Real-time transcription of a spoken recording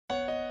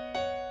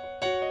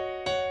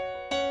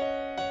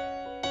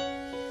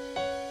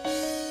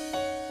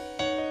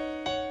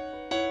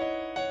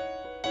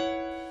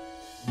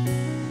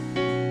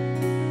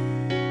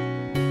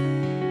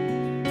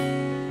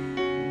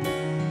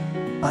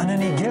On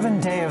any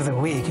given day of the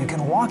week, you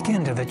can walk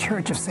into the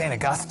Church of St.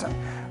 Augustine,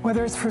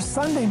 whether it's for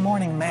Sunday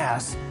morning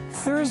Mass,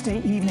 Thursday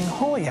evening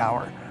Holy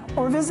Hour,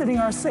 or visiting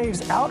our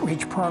Saves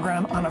Outreach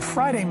program on a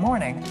Friday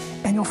morning,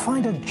 and you'll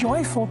find a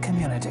joyful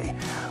community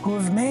who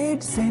have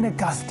made St.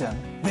 Augustine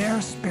their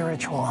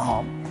spiritual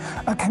home,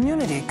 a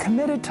community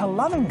committed to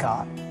loving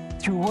God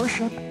through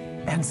worship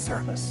and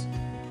service.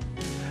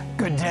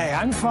 Good day,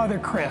 I'm Father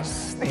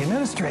Chris, the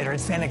administrator at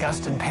St.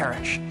 Augustine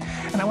Parish,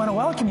 and I want to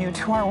welcome you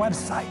to our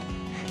website.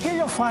 Here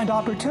you'll find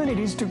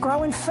opportunities to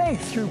grow in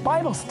faith through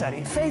Bible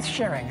study, faith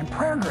sharing, and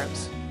prayer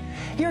groups.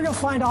 Here you'll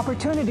find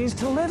opportunities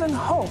to live in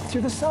hope through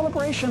the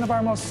celebration of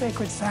our most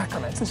sacred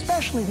sacraments,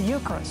 especially the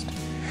Eucharist.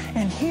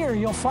 And here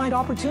you'll find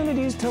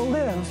opportunities to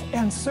live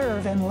and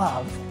serve in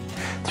love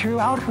through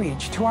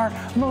outreach to our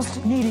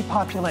most needy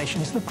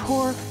populations, the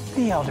poor,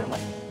 the elderly.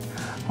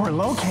 We're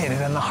located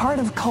in the heart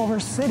of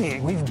Culver City.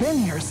 We've been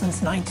here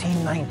since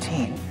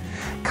 1919.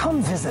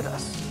 Come visit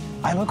us.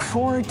 I look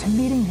forward to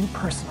meeting you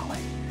personally.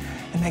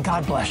 And may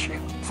God bless you,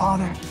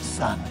 Father,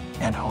 Son,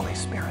 and Holy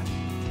Spirit.